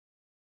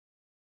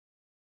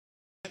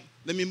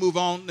let me move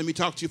on. Let me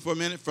talk to you for a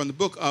minute from the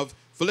book of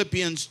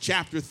Philippians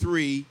chapter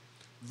 3,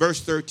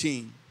 verse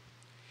 13.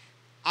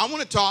 I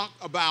want to talk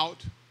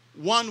about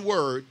one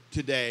word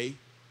today,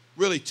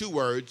 really 2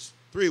 words,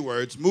 3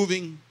 words,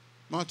 moving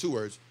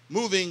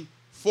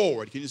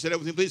forward. Can you say that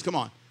with me, please? Come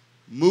on.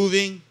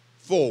 Moving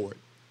forward.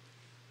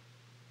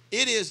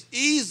 It is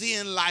easy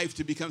in life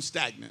to become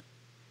stagnant.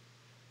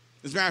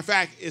 As a matter of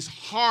fact, it's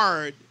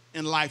hard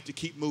in life to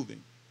keep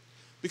moving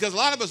because a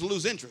lot of us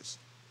lose interest.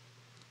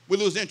 We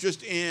lose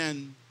interest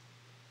in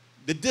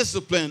the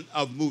discipline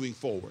of moving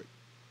forward.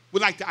 We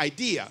like the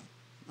idea.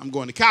 I'm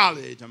going to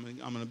college. I'm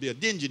going to be an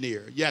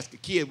engineer. You ask a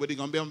kid what they're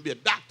going to be. I'm going to be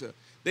a doctor.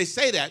 They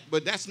say that,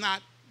 but that's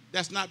not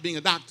being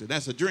a doctor.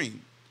 That's a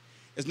dream.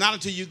 It's not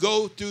until you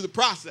go through the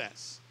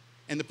process.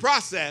 And the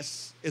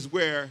process is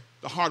where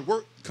the hard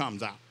work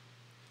comes out.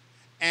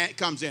 And it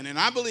comes in. And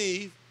I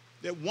believe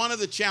that one of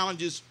the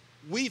challenges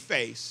we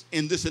face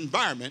in this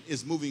environment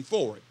is moving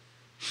forward.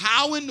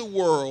 How in the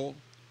world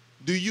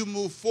do you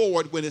move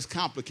forward when it's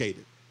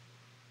complicated?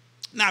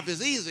 Now, if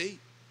it's easy,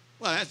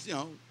 well, that's,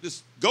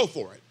 just go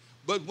for it.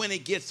 But when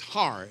it gets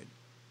hard,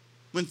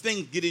 when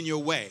things get in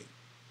your way,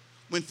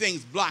 when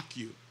things block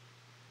you,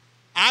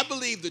 I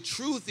believe the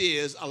truth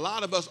is a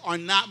lot of us are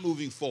not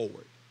moving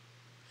forward.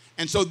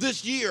 And so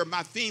this year,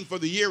 my theme for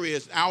the year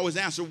is I always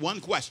answer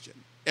one question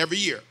every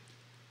year.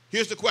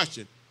 Here's the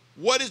question.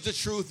 What is the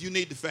truth you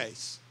need to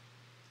face?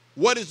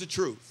 What is the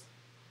truth?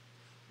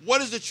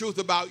 What is the truth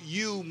about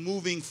you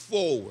moving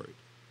forward?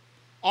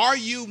 Are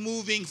you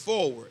moving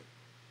forward?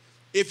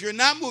 If you're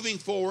not moving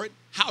forward,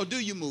 how do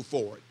you move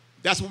forward?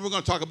 That's what we're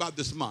going to talk about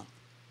this month.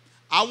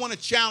 I want to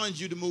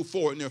challenge you to move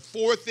forward. And there are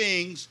 4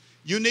 things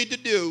you need to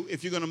do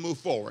if you're going to move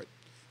forward.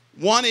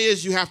 One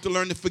is you have to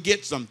learn to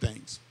forget some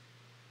things.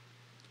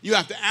 You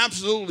have to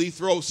absolutely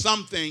throw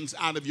some things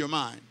out of your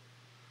mind.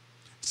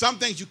 Some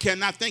things you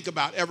cannot think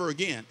about ever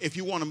again if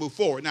you want to move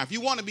forward. Now, if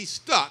you want to be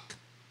stuck,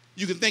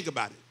 you can think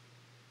about it.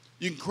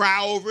 You can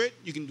cry over it.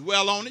 You can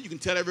dwell on it. You can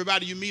tell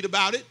everybody you meet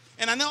about it.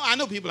 And I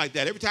know people like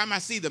that. Every time I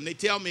see them, they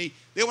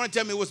want to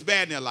tell me what's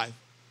bad in their life.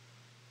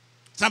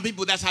 Some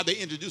people, that's how they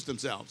introduce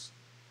themselves.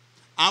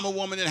 I'm a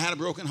woman that had a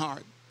broken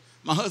heart.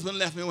 My husband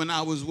left me when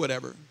I was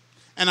whatever.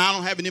 And I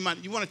don't have any money.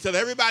 You want to tell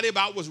everybody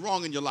about what's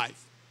wrong in your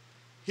life.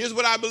 Here's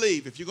what I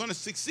believe. If you're going to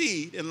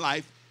succeed in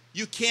life,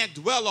 you can't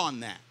dwell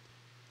on that.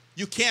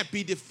 You can't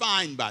be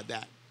defined by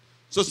that.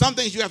 So some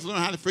things you have to learn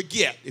how to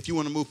forget if you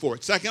want to move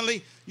forward.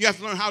 Secondly, you have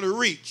to learn how to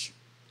reach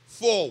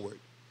forward.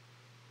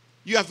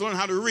 You have to learn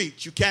how to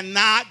reach. You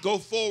cannot go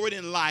forward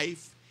in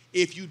life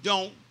if you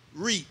don't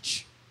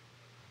reach.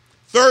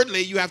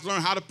 Thirdly, you have to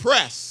learn how to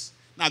press.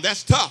 Now,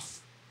 that's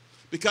tough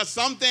because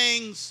some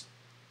things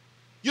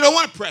you don't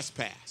want to press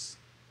past.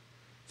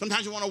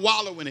 Sometimes you want to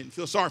wallow in it and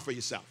feel sorry for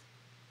yourself.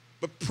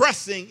 But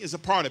pressing is a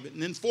part of it.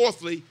 And then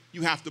fourthly,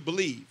 you have to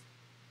believe.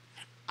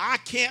 I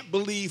can't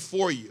believe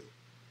for you.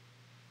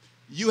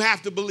 You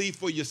have to believe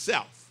for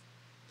yourself.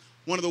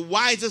 One of the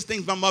wisest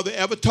things my mother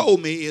ever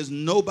told me is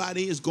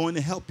nobody is going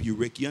to help you,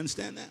 Rick. You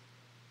understand that?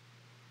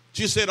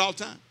 She said all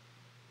the time.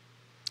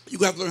 You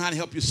have to learn how to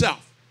help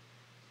yourself.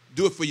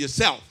 Do it for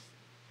yourself.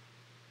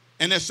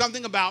 And there's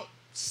something about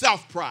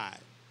self-pride,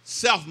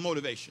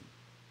 self-motivation.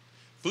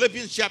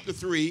 Philippians chapter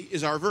 3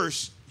 is our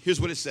verse. Here's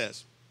what it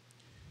says.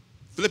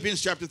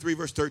 Philippians chapter 3,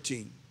 verse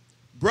 13.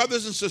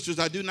 Brothers and sisters,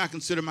 I do not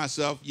consider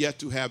myself yet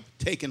to have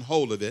taken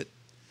hold of it.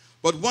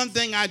 But one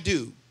thing I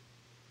do,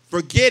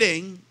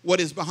 forgetting what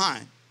is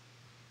behind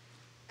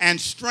and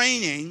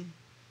straining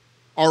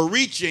or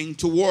reaching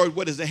toward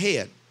what is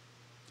ahead,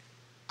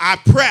 I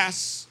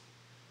press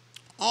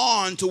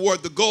on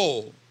toward the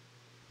goal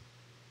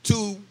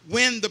to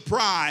win the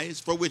prize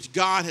for which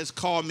God has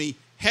called me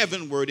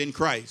heavenward in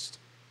Christ.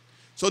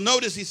 So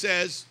notice he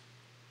says,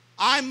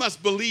 I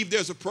must believe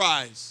there's a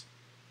prize.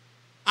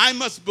 I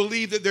must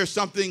believe that there's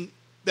something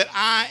that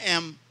I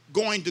am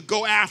going to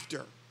go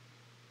after.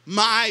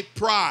 My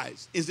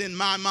prize is in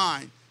my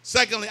mind.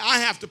 Secondly, I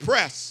have to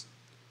press.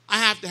 I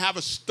have to have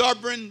a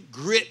stubborn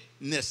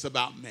gritness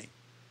about me.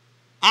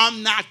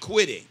 I'm not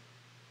quitting.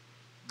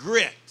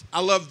 Grit.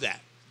 I love that.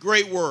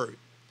 Great word.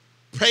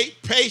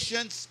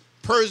 Patience,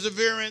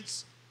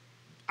 perseverance,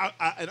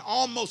 an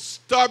almost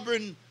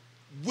stubborn,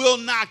 will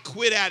not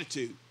quit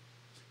attitude.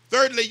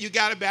 Thirdly, you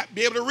got to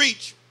be able to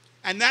reach.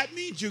 And that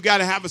means you got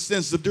to have a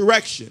sense of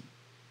direction.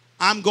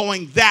 I'm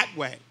going that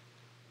way.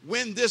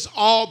 When this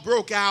all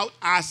broke out,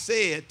 I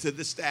said to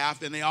the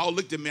staff, and they all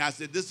looked at me, I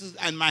said,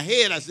 in my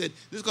head, I said,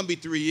 this is going to be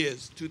 3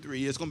 years, 2-3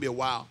 years. It's going to be a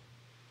while.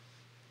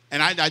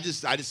 And I just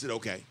said,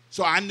 okay.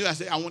 So I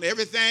said, I want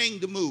everything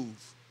to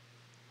move.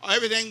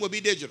 Everything will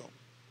be digital.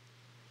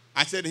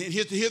 I said,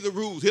 here's the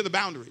rules, here are the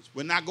boundaries.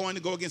 We're not going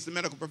to go against the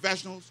medical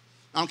professionals.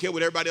 I don't care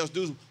what everybody else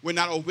does. We're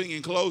not opening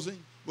and closing.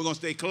 We're going to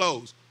stay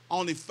closed.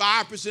 Only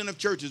 5% of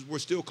churches were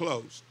still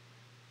closed.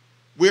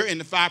 We're in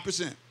the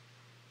 5%.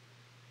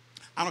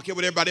 I don't care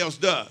what everybody else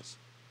does.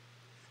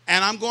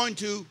 And I'm going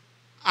to,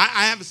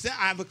 I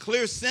have a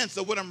clear sense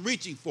of what I'm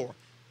reaching for.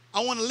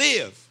 I want to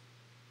live.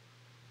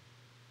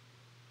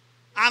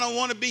 I don't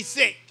want to be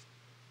sick.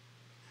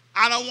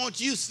 I don't want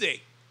you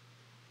sick.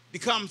 to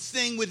come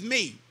sing with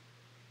me,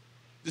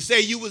 to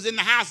say you was in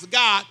the house of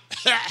God.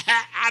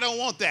 I don't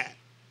want that.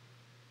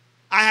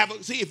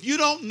 See, if you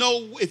don't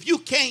know, if you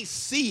can't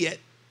see it,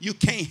 you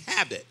can't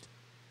have it.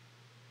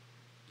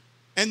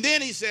 And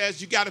then he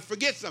says you got to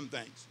forget some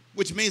things,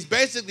 which means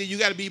basically you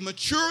got to be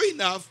mature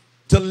enough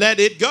to let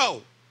it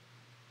go.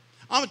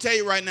 I'm going to tell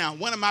you right now,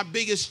 one of my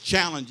biggest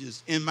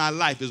challenges in my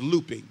life is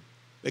looping.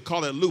 They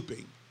call it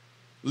looping,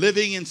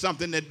 living in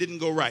something that didn't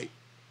go right.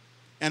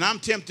 And I'm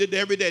tempted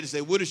every day to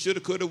say, woulda, shoulda,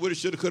 coulda, woulda,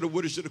 shoulda, coulda,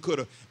 woulda, shoulda,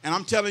 coulda. And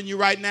I'm telling you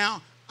right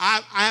now,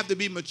 I have to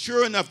be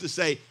mature enough to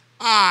say,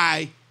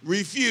 I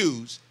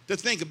refuse to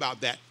think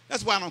about that.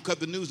 That's why I don't cut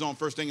the news on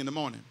first thing in the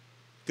morning,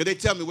 because they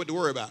tell me what to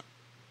worry about.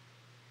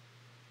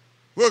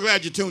 We're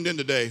glad you tuned in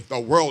today. The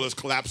world is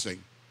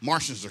collapsing.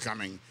 Martians are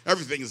coming.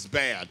 Everything is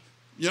bad.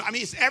 You know, I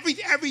mean, it's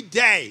every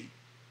day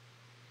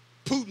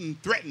Putin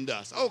threatened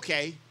us.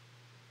 Okay.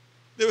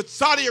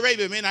 Saudi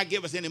Arabia may not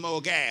give us any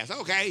more gas.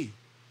 Okay.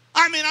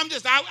 I mean,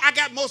 I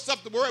got more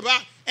stuff to worry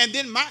about. And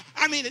then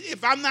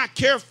if I'm not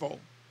careful,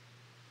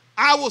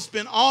 I will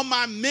spend all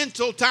my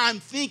mental time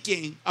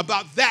thinking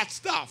about that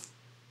stuff.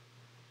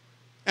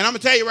 And I'm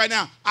going to tell you right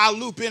now, I'll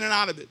loop in and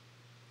out of it.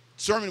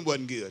 Sermon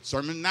wasn't good.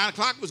 Sermon at 9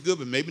 o'clock was good,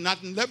 but maybe not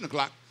at 11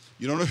 o'clock.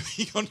 You don't know.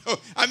 You don't know.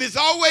 I mean, it's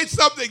always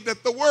something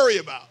to worry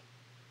about.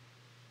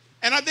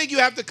 And I think you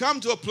have to come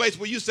to a place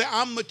where you say,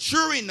 I'm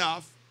mature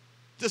enough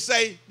to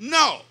say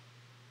no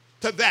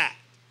to that.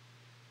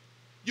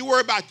 You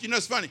worry about,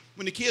 it's funny.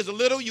 When the kids are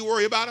little, you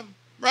worry about them,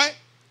 right?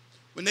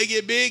 When they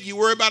get big, you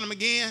worry about them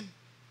again.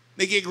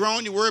 They get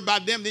grown, you worry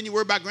about them. Then you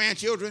worry about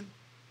grandchildren.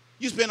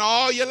 You spend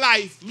all your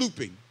life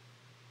looping,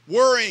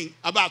 worrying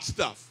about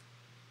stuff.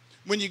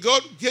 When you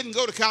didn't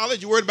go to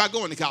college, you worried about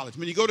going to college.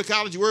 When you go to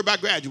college, you worry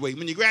about graduating.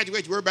 When you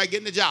graduate, you worry about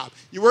getting a job.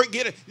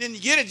 Then you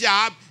get a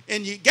job,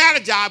 and you got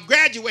a job,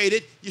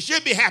 graduated. You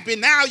should be happy.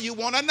 Now you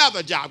want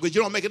another job because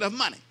you don't make enough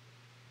money.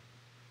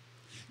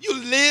 You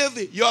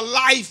live your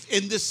life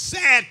in this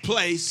sad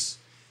place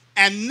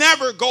and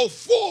never go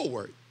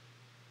forward.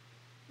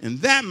 And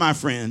that, my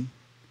friend,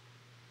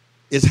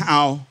 is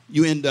how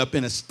you end up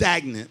in a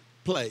stagnant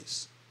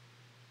place.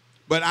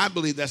 But I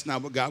believe that's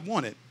not what God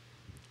wanted.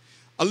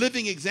 A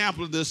living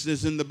example of this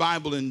is in the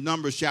Bible in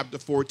Numbers chapter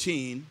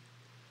 14,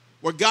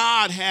 where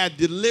God had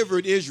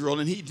delivered Israel,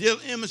 and he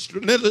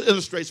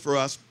illustrates for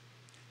us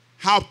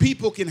how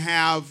people can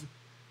have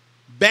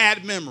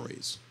bad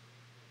memories.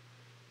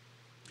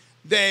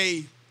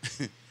 I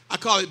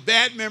call it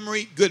bad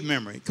memory, good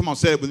memory. Come on,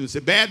 say it with me.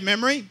 Say bad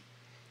memory,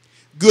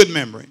 good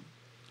memory.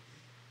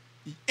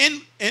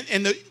 In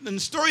the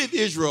story of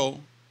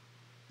Israel,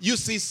 you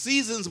see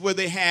seasons where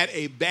they had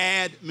a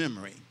bad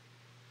memory.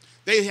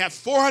 They had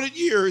 400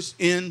 years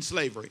in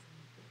slavery,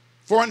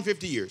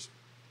 450 years.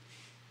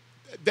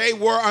 They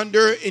were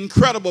under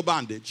incredible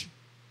bondage.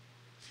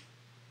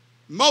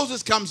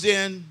 Moses comes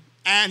in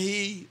and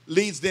he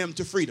leads them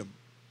to freedom.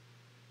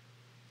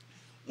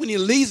 When he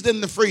leads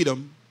them to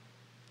freedom,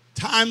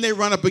 time they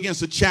run up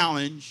against a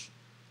challenge,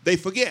 they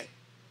forget.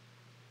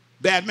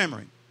 Bad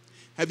memory.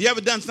 Have you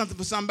ever done something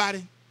for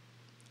somebody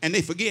and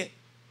they forget?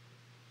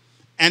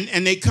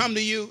 And they come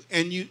to you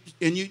and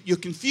you're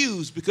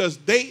confused because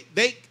they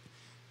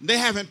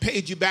haven't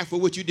paid you back for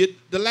what you did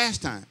the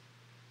last time.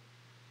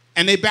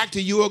 And they back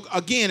to you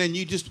again, and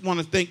you just want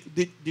to think,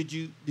 did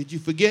you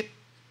forget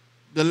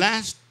the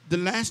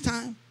last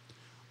time?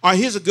 Or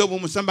here's a good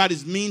one when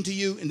somebody's mean to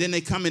you, and then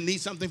they come and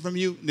need something from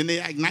you, and then they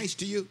act nice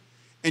to you,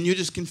 and you're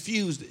just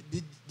confused.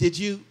 Did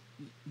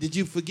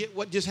you forget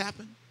what just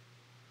happened?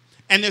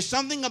 And there's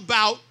something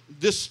about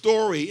this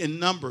story in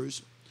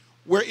Numbers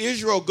where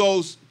Israel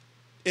goes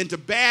into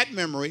bad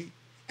memory,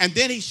 and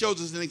then he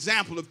shows us an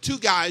example of two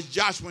guys,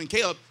 Joshua and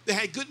Caleb, that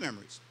had good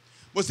memories.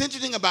 What's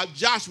interesting about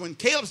Joshua and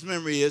Caleb's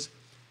memory is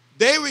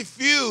they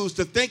refused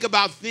to think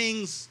about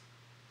things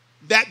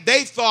that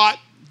they thought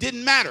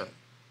didn't matter.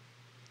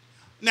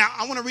 Now,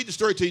 I want to read the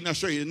story to you and I'll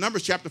show you. In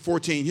Numbers chapter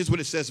 14, here's what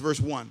it says, verse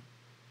 1.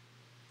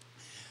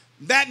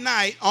 That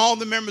night, all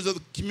the members of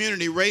the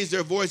community raised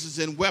their voices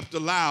and wept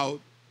aloud.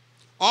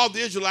 All the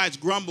Israelites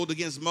grumbled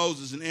against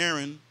Moses and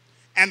Aaron,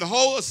 and the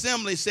whole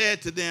assembly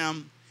said to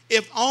them,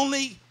 if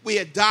only we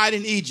had died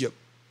in Egypt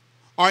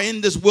or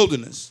in this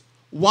wilderness.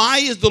 Why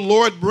is the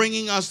Lord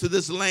bringing us to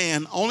this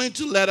land only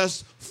to let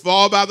us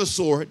fall by the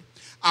sword?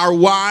 Our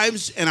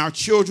wives and our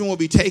children will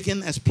be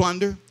taken as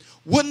plunder.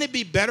 Wouldn't it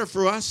be better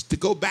for us to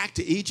go back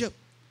to Egypt?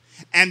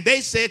 And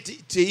they said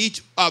to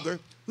each other,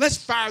 let's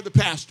fire the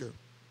pastor.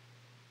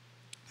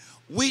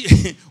 We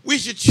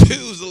should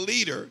choose a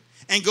leader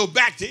and go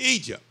back to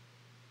Egypt.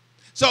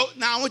 So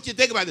now I want you to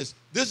think about this.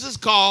 This is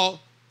called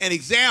an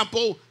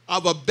example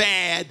of a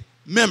bad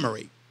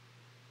memory.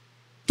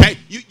 Okay,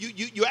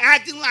 you're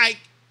acting like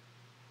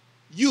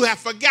you have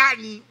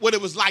forgotten what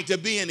it was like to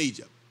be in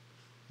Egypt,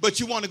 but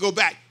you want to go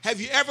back.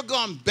 Have you ever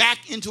gone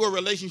back into a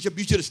relationship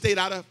you should have stayed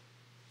out of?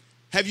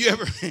 Have you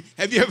ever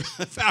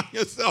found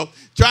yourself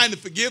trying to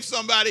forgive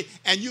somebody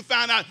and you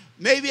found out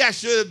maybe I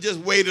should have just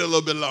waited a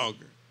little bit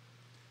longer?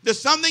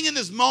 There's something in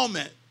this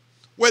moment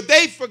where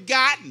they've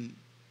forgotten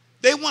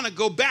they want to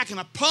go back and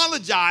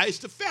apologize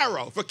to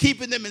Pharaoh for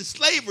keeping them in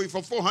slavery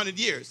for 400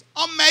 years.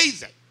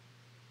 Amazing.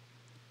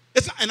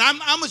 And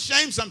I'm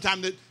ashamed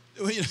sometimes that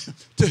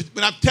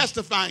when I'm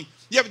testifying.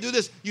 You ever do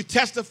this? You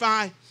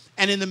testify,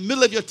 and in the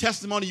middle of your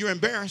testimony, you're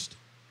embarrassed.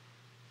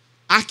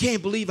 I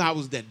can't believe I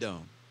was that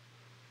dumb.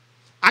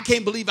 I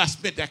can't believe I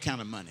spent that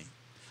kind of money.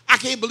 I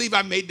can't believe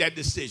I made that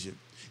decision.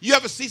 You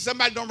ever see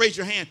somebody, don't raise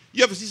your hand,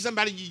 you ever see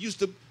somebody you used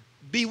to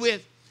be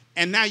with,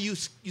 and now you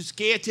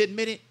scared to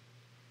admit it?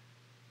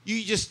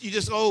 You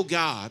just, oh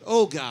God.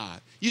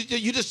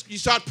 You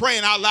start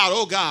praying out loud,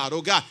 oh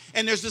God.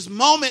 And there's this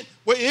moment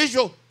where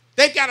Israel,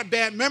 they've got a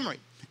bad memory.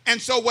 And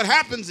so what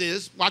happens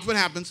is, watch what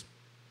happens.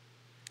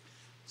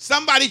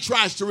 Somebody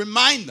tries to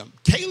remind them.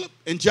 Caleb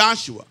and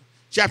Joshua,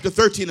 chapter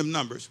 13 of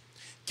Numbers.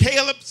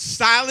 Caleb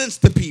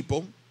silenced the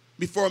people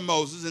before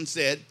Moses and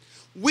said,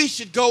 we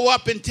should go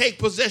up and take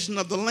possession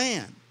of the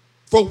land,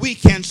 for we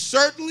can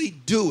certainly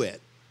do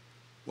it.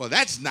 Well,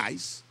 that's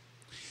nice.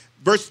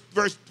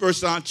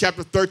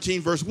 Chapter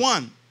 13, verse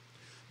 1.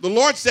 The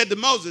Lord said to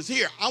Moses,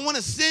 here, I want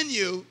to send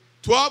you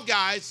 12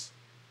 guys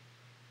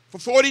for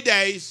 40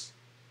 days,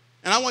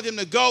 and I want them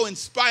to go and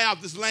spy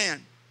out this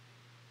land.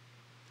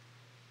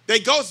 They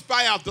go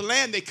spy out the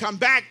land. They come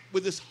back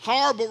with this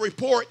horrible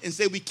report and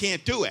say, we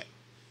can't do it.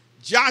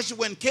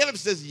 Joshua and Caleb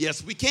says,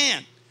 yes, we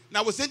can.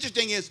 Now, what's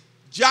interesting is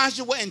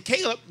Joshua and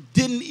Caleb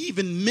didn't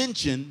even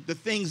mention the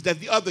things that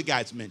the other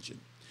guys mentioned.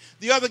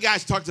 The other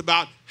guys talked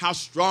about how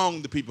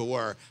strong the people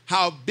were,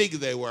 how big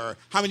they were,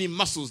 how many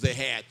muscles they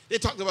had. They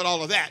talked about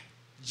all of that.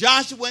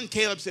 Joshua and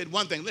Caleb said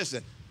one thing,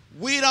 listen,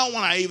 we don't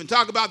want to even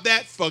talk about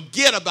that.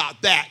 Forget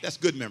about that. That's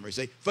good memory.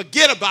 Say,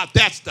 forget about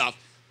that stuff.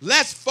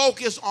 Let's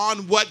focus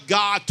on what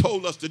God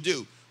told us to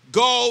do.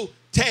 Go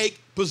take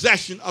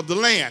possession of the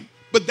land.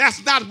 But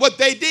that's not what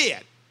they did.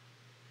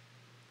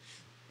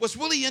 What's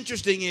really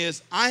interesting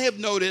is I have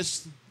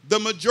noticed the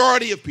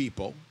majority of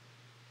people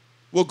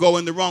will go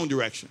in the wrong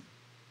direction.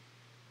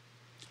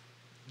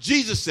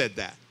 Jesus said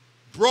that.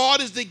 Broad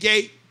is the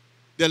gate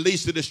that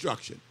leads to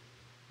destruction.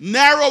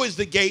 Narrow is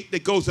the gate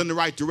that goes in the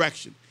right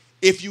direction.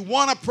 If you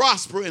want to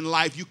prosper in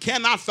life, you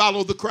cannot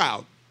follow the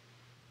crowd.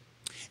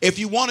 If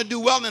you want to do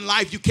well in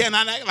life, you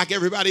cannot act like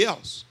everybody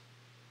else.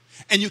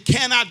 And you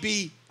cannot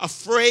be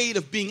afraid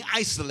of being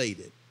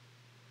isolated.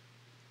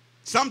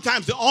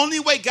 Sometimes the only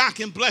way God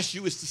can bless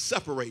you is to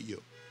separate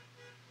you.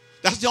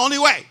 That's the only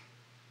way.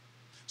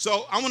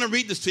 So I want to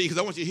read this to you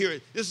because I want you to hear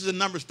it. This is in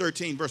Numbers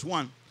 13, verse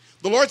 1.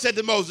 The Lord said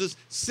to Moses,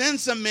 send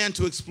some men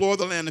to explore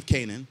the land of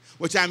Canaan,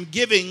 which I'm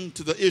giving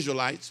to the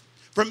Israelites.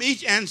 From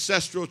each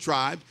ancestral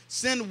tribe,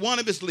 send one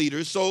of its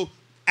leaders. So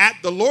at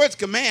the Lord's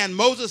command,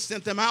 Moses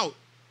sent them out.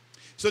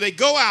 So they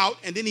go out,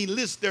 and then he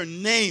lists their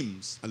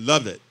names. I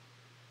love it.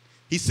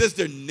 He says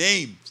their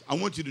names. I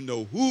want you to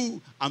know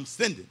who I'm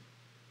sending.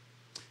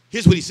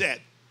 Here's what he said.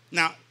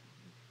 Now,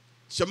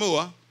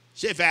 Shammua,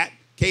 Shaphat,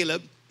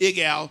 Caleb,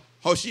 Igal,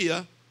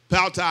 Hoshea,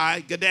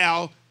 Paltai,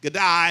 Gadal,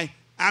 Gadai,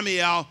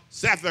 Amiel,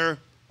 Sether,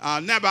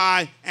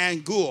 Nebai,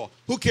 and Gul.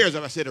 Who cares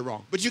if I said it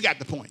wrong? But you got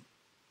the point.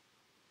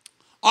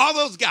 All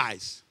those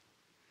guys,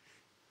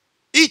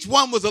 each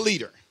one was a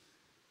leader,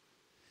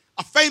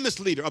 a famous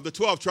leader of the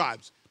 12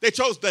 tribes. They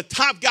chose the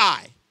top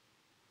guy.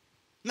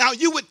 Now,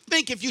 you would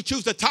think if you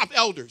choose the top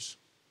elders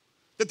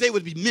that they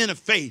would be men of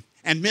faith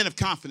and men of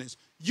confidence.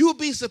 You would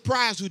be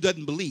surprised who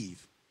doesn't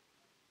believe.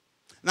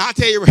 Now, I'll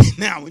tell you right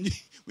now, when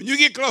you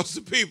get close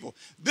to people,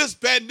 this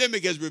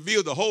pandemic has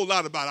revealed a whole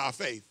lot about our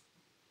faith.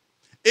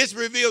 It's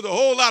revealed a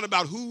whole lot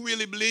about who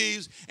really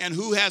believes and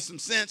who has some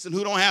sense and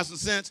who don't have some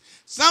sense.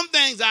 Some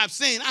things I've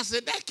seen, I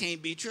said, that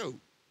can't be true.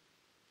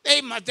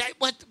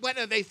 What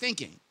are they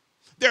thinking?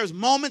 There's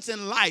moments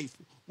in life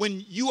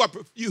when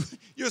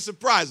you're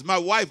surprised. My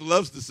wife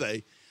loves to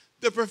say,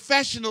 the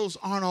professionals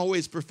aren't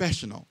always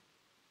professional.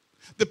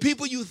 The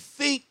people you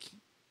think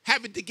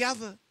have it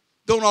together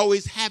don't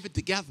always have it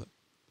together.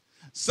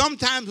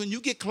 Sometimes when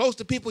you get close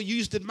to people you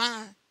used to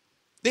admire,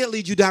 they'll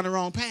lead you down the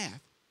wrong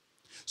path.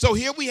 So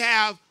here we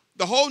have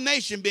the whole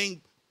nation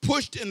being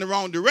pushed in the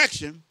wrong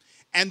direction.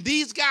 And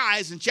these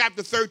guys in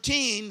chapter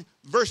 13,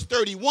 verse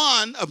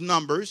 31 of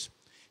Numbers,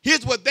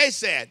 here's what they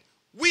said.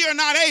 We are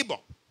not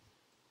able.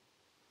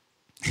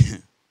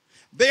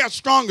 They are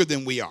stronger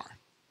than we are.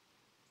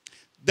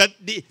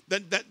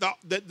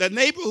 The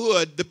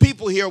neighborhood, the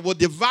people here will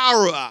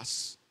devour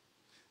us.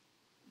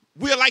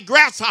 We're like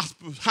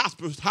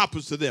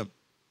grasshoppers to them.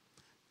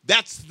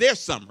 That's their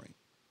summary.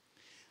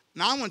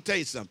 Now, I want to tell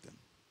you something.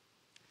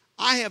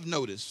 I have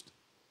noticed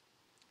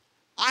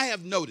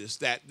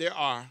that there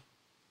are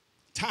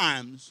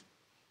times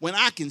when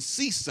I can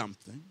see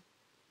something.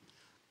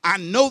 I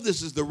know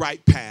this is the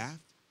right path,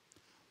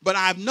 but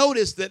I've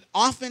noticed that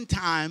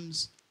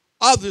oftentimes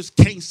others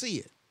can't see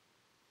it.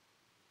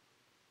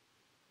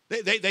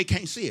 They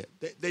can't see it.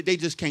 They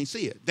just can't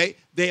see it.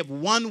 They have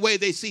one way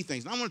they see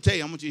things. And I'm going to tell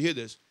you, I want you to hear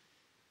this.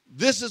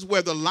 This is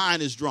where the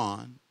line is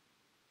drawn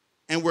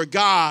and where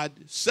God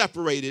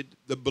separated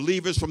the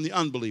believers from the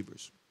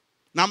unbelievers.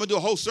 Now, I'm going to do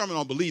a whole sermon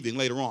on believing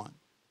later on,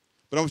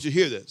 but I want you to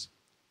hear this.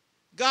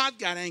 God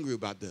got angry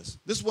about this.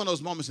 This is one of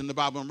those moments in the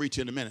Bible I'm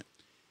reaching in a minute.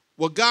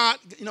 Well, God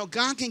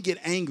can get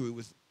angry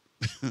with,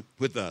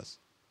 with us.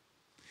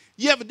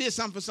 You ever did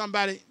something for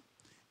somebody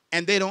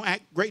and they don't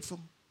act grateful?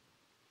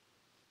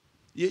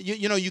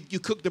 You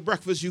cook the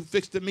breakfast, you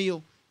fix the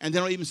meal, and they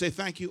don't even say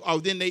thank you. Or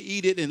then they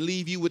eat it and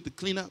leave you with the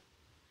cleanup.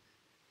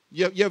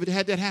 You ever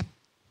had that happen?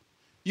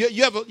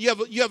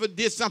 You ever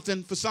did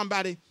something for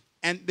somebody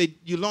and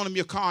you loan them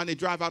your car and they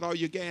drive out all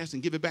your gas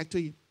and give it back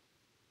to you?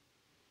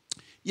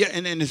 Yeah,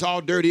 and then it's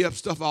all dirty up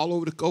stuff all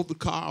over the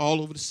car,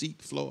 all over the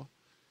seat floor.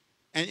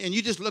 And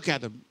you just look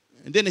at them.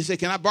 And then they say,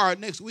 can I borrow it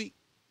next week?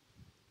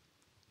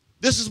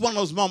 This is one of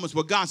those moments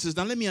where God says,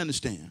 now let me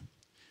understand.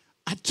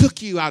 I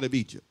took you out of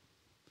Egypt.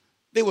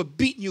 They were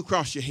beating you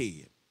across your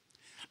head.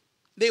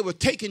 They were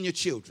taking your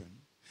children.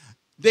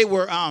 They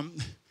were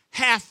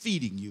half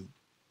feeding you,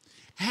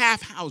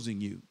 half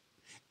housing you.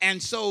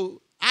 And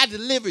so I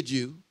delivered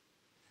you.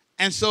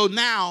 And so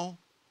now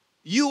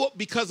you,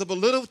 because of a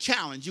little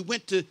challenge, you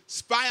went to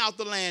spy out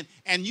the land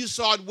and you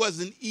saw it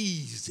wasn't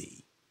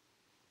easy.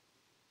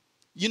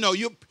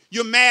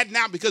 You're mad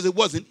now because it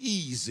wasn't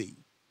easy.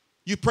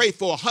 You prayed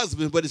for a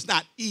husband, but it's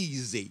not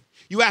easy.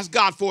 You asked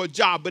God for a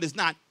job, but it's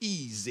not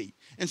easy.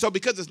 And so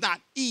because it's not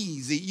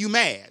easy, you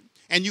mad.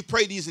 And you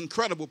pray these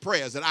incredible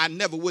prayers that I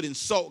never would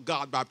insult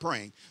God by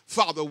praying.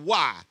 Father,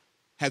 why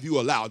have you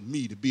allowed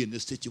me to be in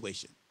this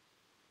situation?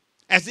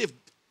 As if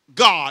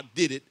God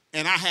did it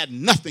and I had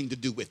nothing to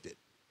do with it.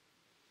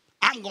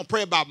 I'm going to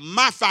pray about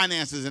my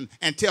finances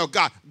and tell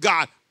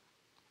God,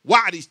 why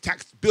are these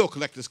tax bill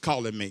collectors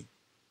calling me?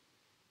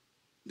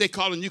 They're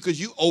calling you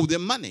because you owe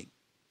them money.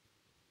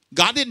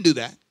 God didn't do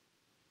that.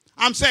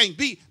 I'm saying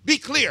be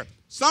clear.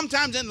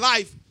 Sometimes in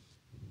life,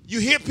 you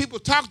hear people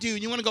talk to you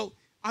and you want to go,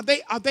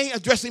 are they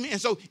addressing me?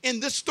 And so in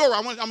this story,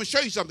 I'm going to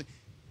show you something.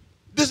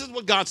 This is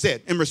what God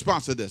said in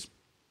response to this.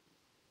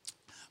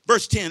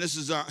 Verse 10, this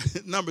is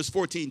Numbers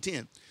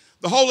 14:10.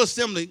 The whole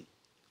assembly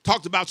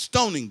talked about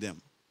stoning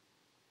them.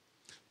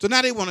 So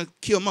now they want to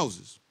kill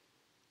Moses.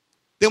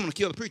 They want to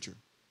kill the preacher.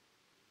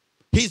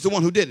 He's the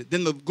one who did it.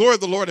 Then the glory of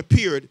the Lord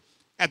appeared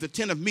at the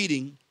tent of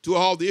meeting to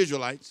all the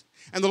Israelites.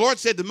 And the Lord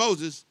said to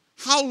Moses,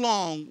 how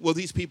long will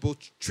these people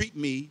treat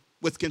me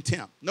with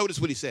contempt? Notice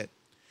what he said.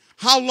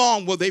 How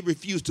long will they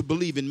refuse to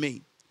believe in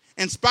me,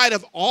 in spite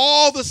of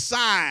all the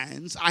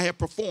signs I have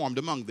performed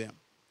among them?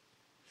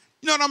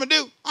 You know what I'm going to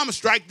do? I'm going to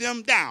strike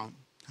them down.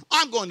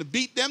 I'm going to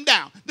beat them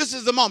down. This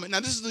is the moment.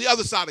 Now, this is the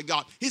other side of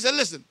God. He said,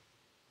 listen,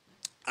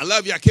 I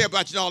love you, I care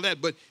about you and all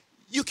that, but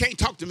you can't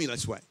talk to me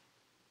this way.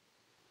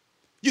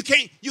 You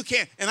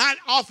can't. And I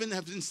often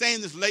have been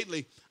saying this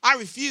lately. I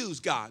refuse,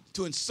 God,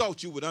 to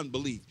insult you with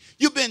unbelief.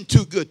 You've been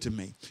too good to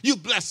me. You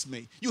blessed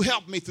me. You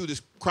helped me through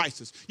this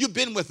crisis. You've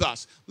been with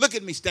us. Look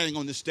at me standing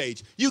on this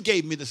stage. You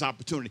gave me this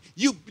opportunity.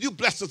 You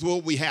blessed us with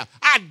what we have.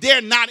 I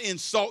dare not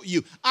insult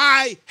you.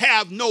 I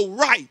have no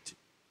right.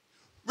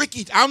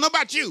 Ricky, I don't know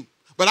about you,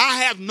 but I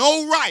have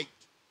no right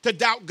to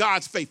doubt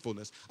God's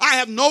faithfulness. I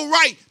have no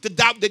right to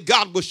doubt that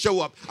God will show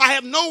up. I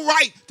have no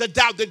right to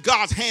doubt that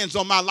God's hand's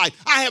on my life.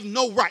 I have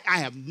no right. I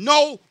have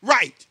no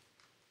right.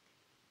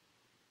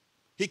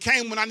 He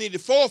came when I needed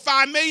 $4 or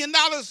 $5 million.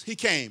 He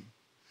came.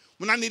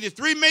 When I needed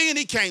 $3 million,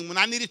 he came. When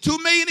I needed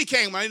 $2 million, he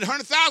came. When I needed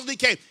 $100,000, he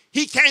came.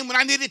 He came when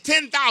I needed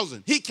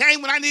 $10,000. He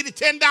came when I needed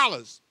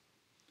 $10.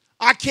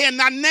 I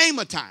cannot name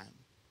a time.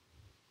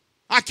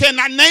 I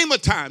cannot name a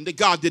time that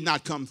God did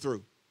not come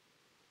through.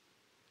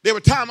 There were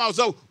times I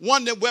was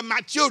wondering where my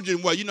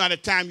children were. You know, at the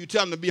time you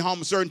tell them to be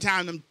home a certain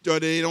time, or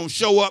they don't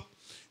show up,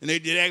 and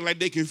they act like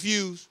they're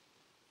confused.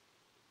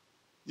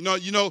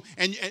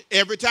 And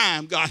every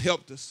time God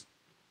helped us.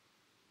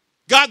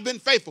 God's been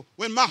faithful.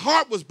 When my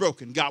heart was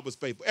broken, God was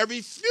faithful. Every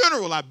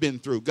funeral I've been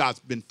through, God's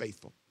been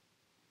faithful.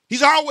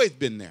 He's always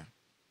been there.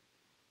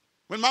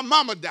 When my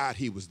mama died,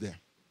 he was there.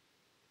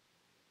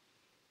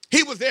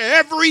 He was there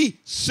every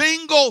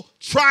single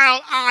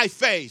trial I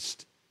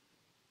faced.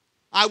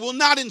 I will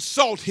not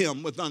insult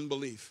him with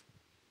unbelief.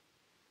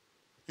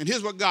 And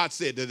here's what God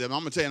said to them. I'm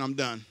going to tell you and I'm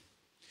done.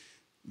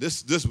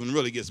 This one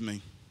really gets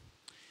me.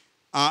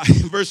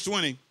 Verse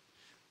 20.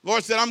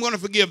 Lord said, I'm going to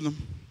forgive them.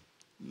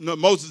 No,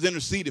 Moses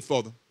interceded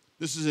for them.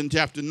 This is in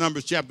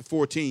Numbers chapter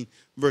 14,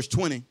 verse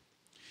 20.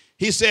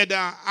 He said,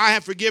 I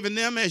have forgiven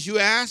them as you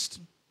asked.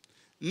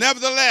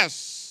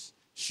 Nevertheless,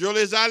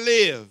 surely as I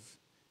live,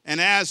 and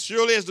as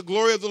surely as the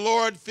glory of the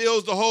Lord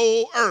fills the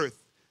whole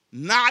earth,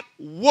 not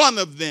one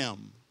of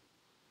them.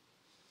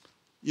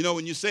 You know,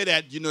 when you say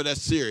that, you know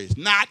that's serious.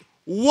 Not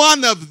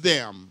one of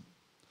them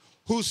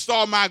who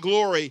saw my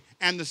glory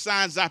and the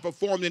signs I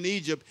performed in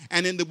Egypt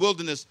and in the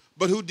wilderness,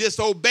 but who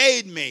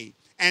disobeyed me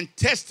and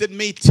tested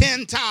me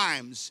 10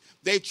 times.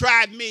 They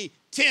tried me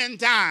 10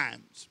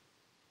 times.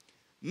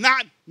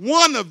 Not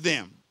one of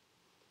them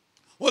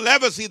will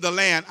ever see the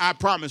land I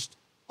promised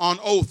on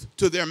oath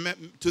to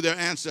their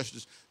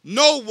ancestors.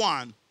 No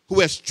one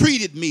who has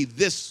treated me with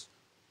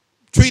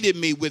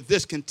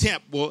this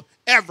contempt will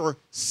ever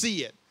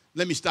see it.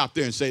 Let me stop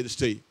there and say this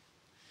to you.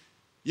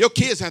 Your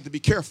kids have to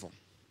be careful.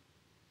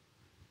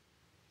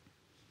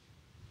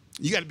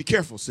 You got to be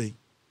careful, see.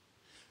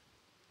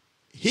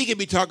 He can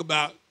be talking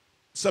about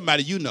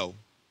somebody you know.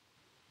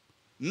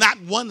 Not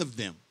one of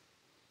them.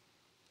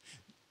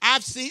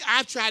 I've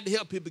tried to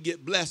help people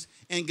get blessed,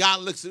 and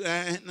God looks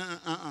at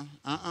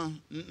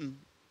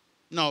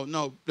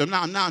no,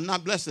 I'm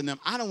not blessing them.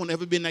 I don't want to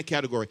ever be in that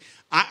category.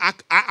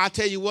 I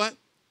tell you what,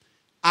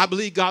 I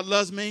believe God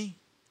loves me.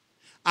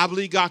 I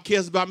believe God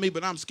cares about me,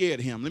 but I'm scared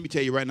of him. Let me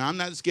tell you right now, I'm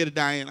not scared of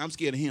Diane. I'm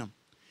scared of him.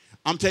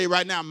 I'm telling you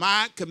right now,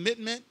 my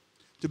commitment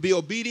to be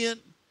obedient,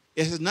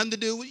 it has nothing to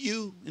do with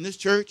you in this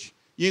church.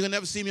 You ain't going to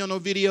never see me on no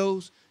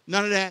videos,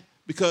 none of that,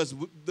 because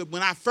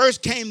when I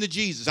first came to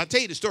Jesus, I'll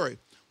tell you the story.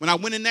 When I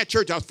went in that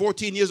church, I was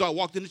 14 years old. I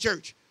walked in the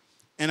church,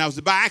 and I was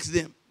by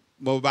accident.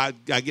 Well, I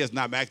guess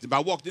not by accident, but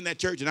I walked in that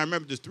church, and I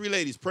remember there's 3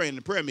 ladies praying in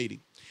the prayer meeting.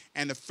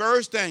 And the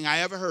first thing I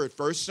ever heard,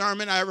 first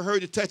sermon I ever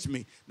heard to touch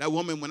me, that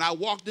woman, when I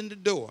walked in the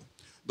door,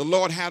 the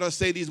Lord had her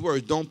say these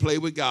words, don't play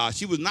with God.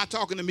 She was not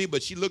talking to me,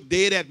 but she looked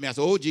dead at me. I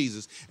said, oh,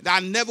 Jesus. And I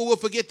never will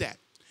forget that.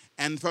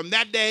 And from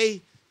that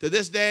day to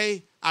this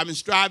day, I've been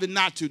striving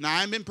not to. Now,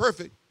 I haven't been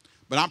perfect,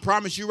 but I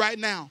promise you right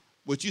now,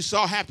 what you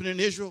saw happen in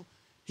Israel,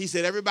 he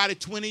said everybody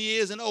 20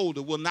 years and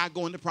older will not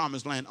go in the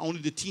promised land, only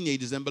the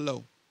teenagers and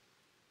below.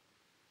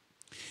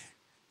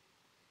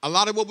 A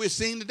lot of what we're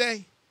seeing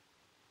today,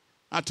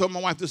 I told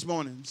my wife this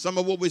morning, some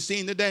of what we're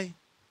seeing today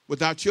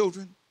with our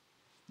children,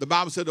 the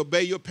Bible said,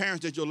 obey your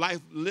parents that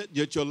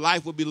your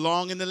life will be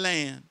long in the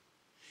land.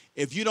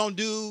 If you don't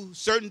do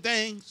certain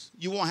things,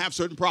 you won't have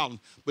certain problems.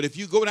 But if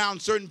you go down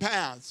certain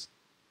paths,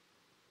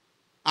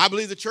 I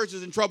believe the church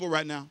is in trouble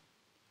right now.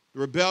 The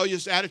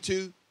rebellious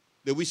attitude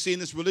that we see in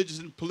this religious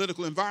and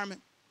political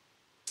environment,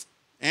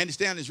 Andy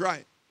Stanley's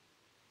right.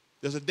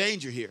 There's a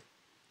danger here.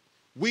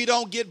 We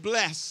don't get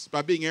blessed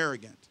by being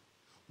arrogant.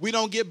 We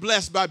don't get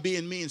blessed by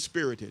being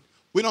mean-spirited.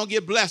 We don't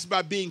get blessed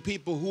by being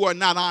people who are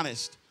not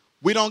honest.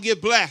 We don't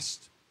get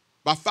blessed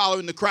by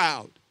following the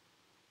crowd.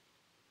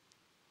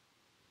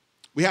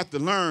 We have to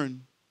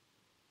learn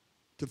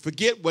to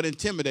forget what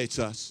intimidates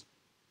us.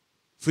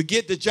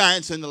 Forget the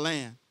giants in the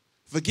land.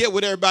 Forget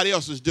what everybody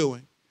else is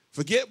doing.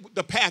 Forget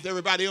the path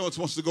everybody else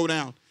wants to go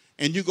down,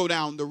 and you go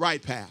down the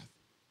right path.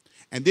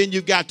 And then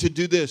you've got to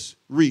do this,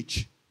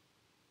 reach.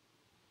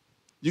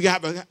 You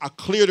have a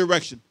clear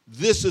direction.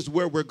 This is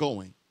where we're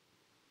going,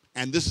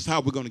 and this is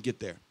how we're going to get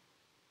there.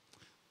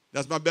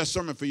 That's my best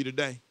sermon for you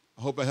today.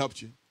 I hope I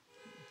helped you.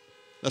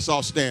 Let's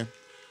all stand.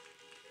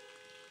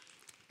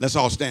 Let's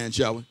all stand,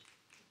 shall we?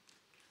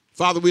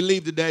 Father, we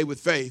leave today with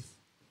faith.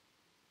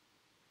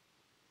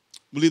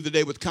 We leave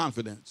today with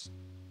confidence.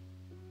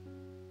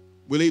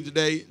 We leave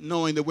today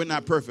knowing that we're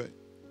not perfect.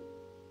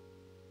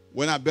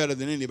 We're not better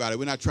than anybody.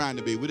 We're not trying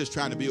to be. We're just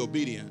trying to be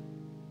obedient.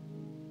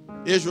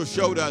 Israel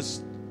showed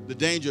us the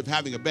danger of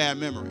having a bad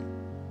memory.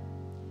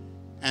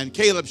 And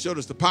Caleb showed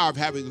us the power of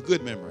having a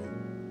good memory.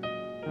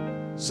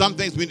 Some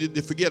things we need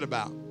to forget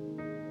about.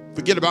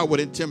 Forget about what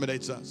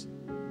intimidates us.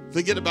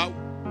 Forget about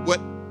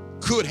what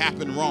could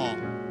happen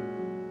wrong.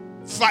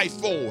 Fight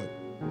forward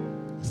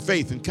with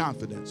faith and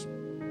confidence.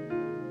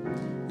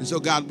 And so,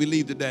 God, we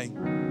leave today.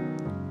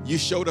 You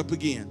showed up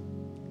again.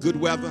 Good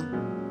weather,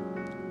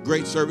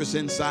 great service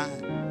inside,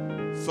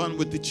 fun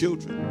with the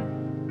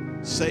children,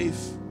 safe.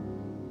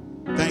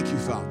 Thank you,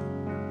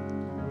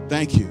 Father.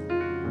 Thank you.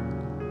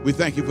 We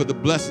thank you for the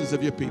blessings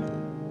of your people.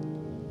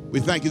 We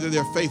thank you that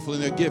they're faithful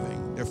in their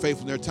giving. They're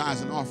faithful in their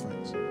tithes and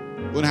offerings.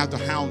 We don't have to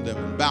hound them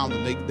and bound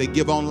them. They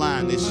give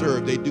online. They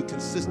serve. They do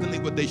consistently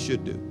what they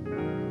should do.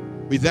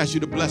 We ask you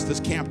to bless this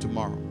camp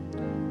tomorrow.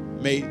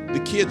 May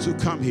the kids who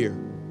come here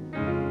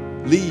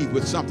leave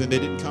with something they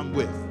didn't come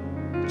with.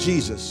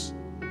 Jesus.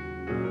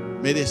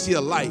 May they see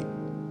a light.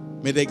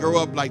 May they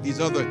grow up like these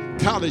other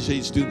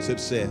college-age students have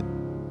said.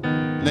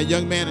 And that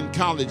young man in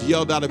college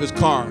yelled out of his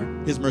car,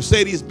 his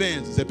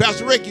Mercedes-Benz, and said,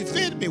 Pastor Rick, you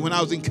fed me when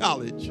I was in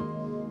college.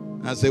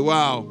 And I say,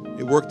 wow,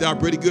 it worked out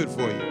pretty good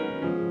for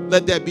you.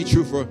 Let that be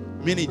true for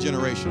many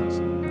generations.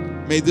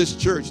 May this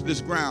church, this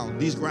ground,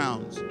 these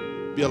grounds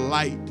be a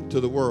light to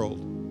the world.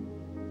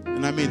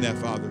 And I mean that,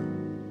 Father.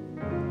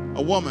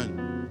 A woman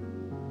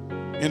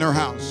in her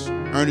house,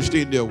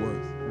 Ernestine Dilworth,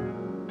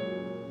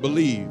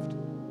 believed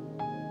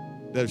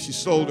that if she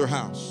sold her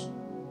house,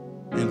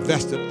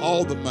 invested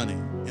all the money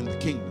in the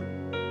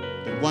kingdom,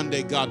 that one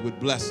day God would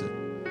bless it.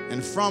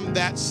 And from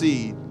that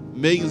seed,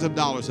 millions of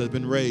dollars has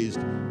been raised.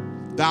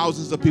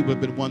 Thousands of people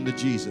have been won to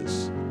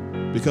Jesus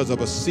because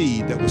of a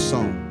seed that was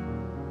sown.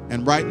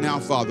 And right now,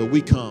 Father,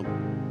 we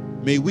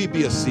come. May we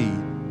be a seed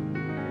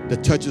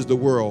that touches the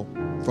world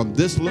from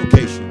this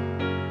location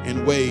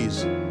in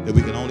ways that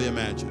we can only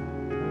imagine.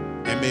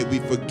 And may we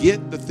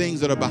forget the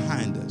things that are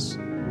behind us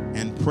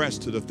and press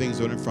to the things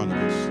that are in front of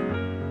us.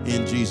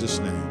 In Jesus'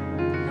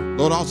 name.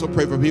 Lord, also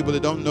pray for people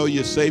that don't know you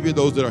as Savior,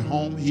 those that are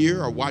home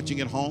here or watching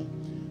at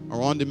home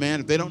or on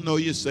demand. If they don't know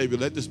you as Savior,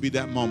 let this be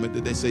that moment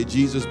that they say,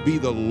 Jesus, be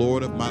the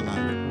Lord of my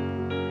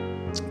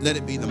life. Let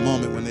it be the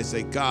moment when they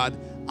say, God,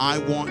 I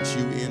want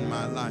you in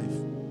my life.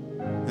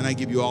 And I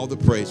give you all the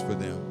praise for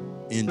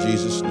them. In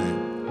Jesus'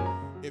 name.